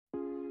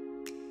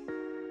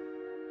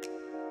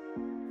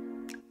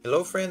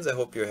Hello friends, I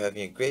hope you're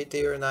having a great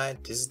day or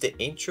night. This is the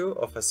intro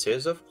of a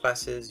series of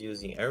classes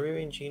using Unreal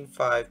Engine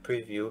 5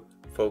 preview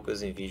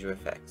focused in visual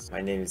effects. My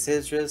name is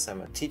Esdras,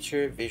 I'm a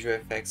teacher, visual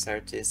effects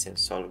artist and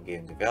solo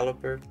game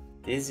developer.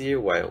 This year,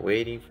 while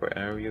waiting for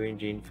Unreal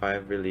Engine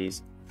 5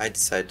 release, I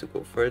decided to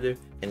go further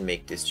and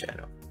make this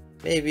channel.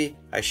 Maybe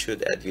I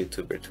should add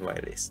YouTuber to my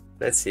list.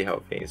 Let's see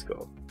how things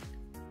go.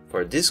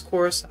 For this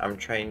course, I'm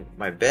trying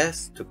my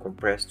best to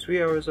compress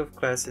 3 hours of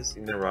classes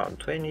in around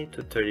 20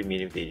 to 30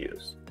 minute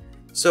videos.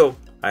 So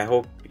I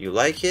hope you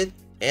like it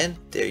and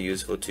they're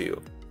useful to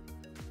you.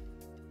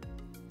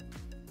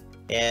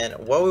 And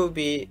what we'll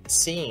be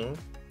seeing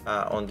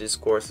on this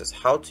course is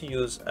how to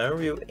use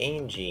Unreal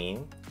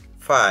Engine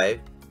 5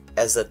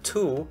 as a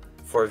tool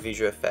for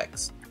visual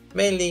effects.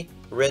 Mainly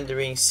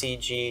rendering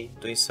CG,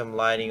 doing some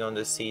lighting on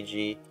the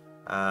CG,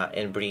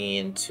 and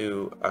bringing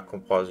into a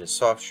composite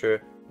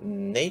software,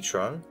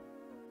 Natron,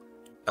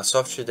 a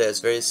software that is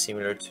very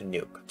similar to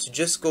Nuke. To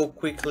just go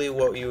quickly,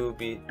 what you will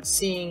be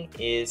seeing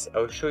is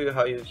I'll show you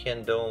how you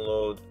can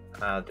download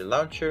the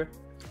launcher,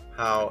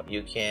 how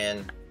you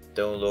can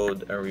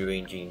download Unreal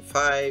Engine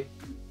 5,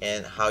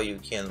 and how you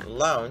can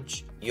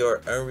launch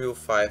your Unreal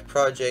 5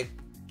 project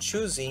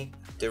choosing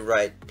the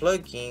right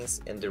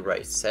plugins and the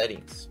right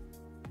settings.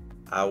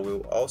 I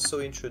will also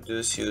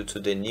introduce you to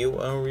the new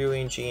Unreal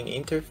Engine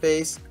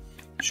interface,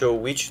 show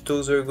which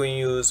tools we're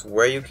going to use,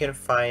 where you can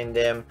find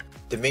them.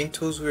 The main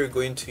tools we're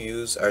going to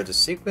use are the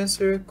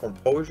sequencer,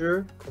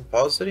 composure,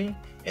 compositing,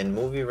 and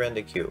movie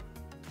render queue.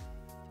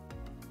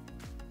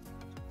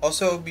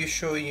 Also, I'll be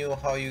showing you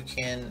how you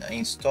can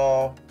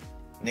install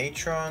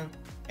Natron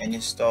and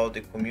install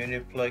the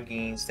community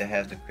plugins that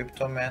have the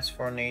crypto mask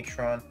for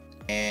Natron.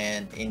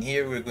 And in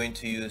here, we're going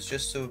to use,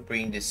 just to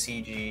bring the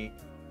CG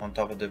on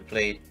top of the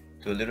plate,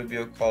 do a little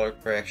bit of color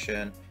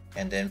correction,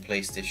 and then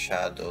place the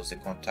shadows, the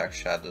contact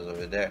shadows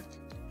over there.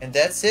 And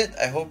that's it.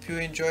 I hope you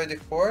enjoy the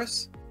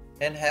course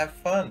and have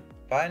fun.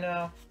 Bye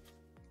now.